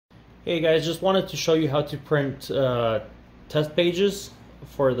Hey guys, just wanted to show you how to print test pages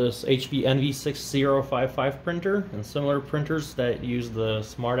for this HP NV6055 printer and similar printers that use the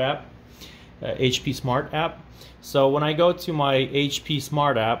Smart app, HP Smart app. So when I go to my HP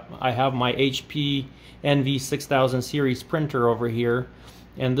Smart app, I have my HP NV6000 series printer over here,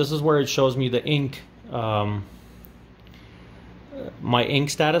 and this is where it shows me the ink, my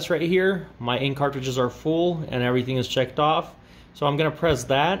ink status right here. My ink cartridges are full and everything is checked off. So I'm gonna press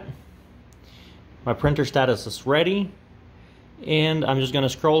that. My printer status is ready, and I'm just going to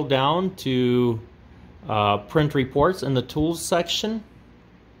scroll down to print reports in the tools section,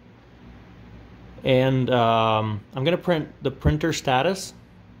 and I'm going to print the printer status,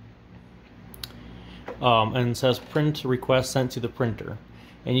 and it says print request sent to the printer,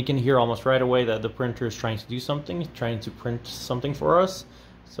 and you can hear almost right away that the printer is trying to do something, trying to print something for us.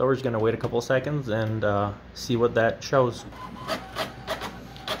 So we're just going to wait a couple of seconds and see what that shows.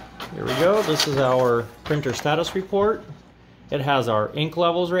 Here we go. This is our printer status report. It has our ink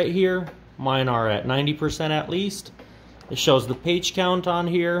levels right here. Mine are at 90% at least. It shows the page count on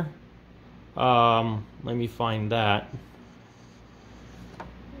here. Let me find that.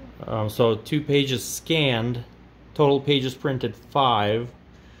 So 2 pages scanned, total pages printed 5.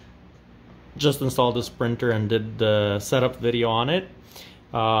 Just installed this printer and did the setup video on it.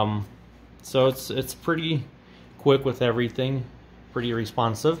 So it's pretty quick with everything, pretty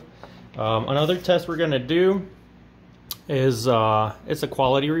responsive. Another test we're going to do is it's a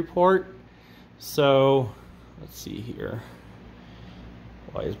quality report. So let's see here.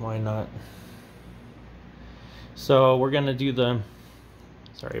 Why is mine not? So we're going to do the,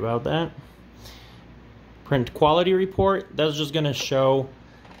 sorry about that, print quality report. That's just going to show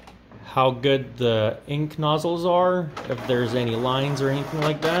how good the ink nozzles are, if there's any lines or anything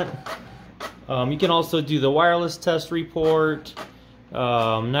like that. You can also do the wireless test report,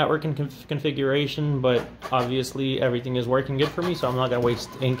 network and configuration, but obviously everything is working good for me, so I'm not going to waste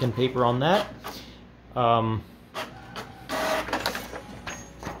ink and paper on that.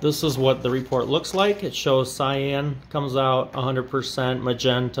 This is what the report looks like. It shows cyan comes out 100%,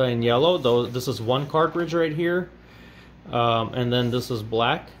 magenta, and yellow. Though this is one cartridge right here, and then this is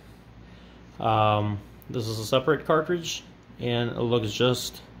black. This is a separate cartridge, and it looks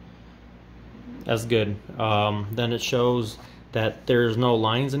just as good. Then it shows that there's no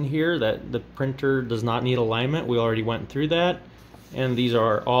lines in here, that the printer does not need alignment. We already went through that, and these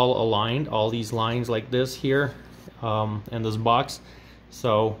are all aligned, all these lines like this here, and this box.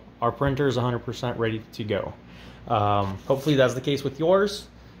 So our printer is 100% ready to go. Hopefully that's the case with yours.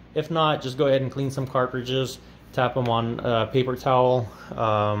 If not, just go ahead and clean some cartridges, tap them on a paper towel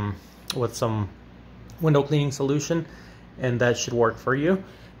with some window cleaning solution, and that should work for you.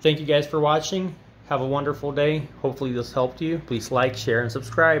 Thank you guys for watching. Have a wonderful day. Hopefully this helped you. Please like, share, and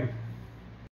subscribe.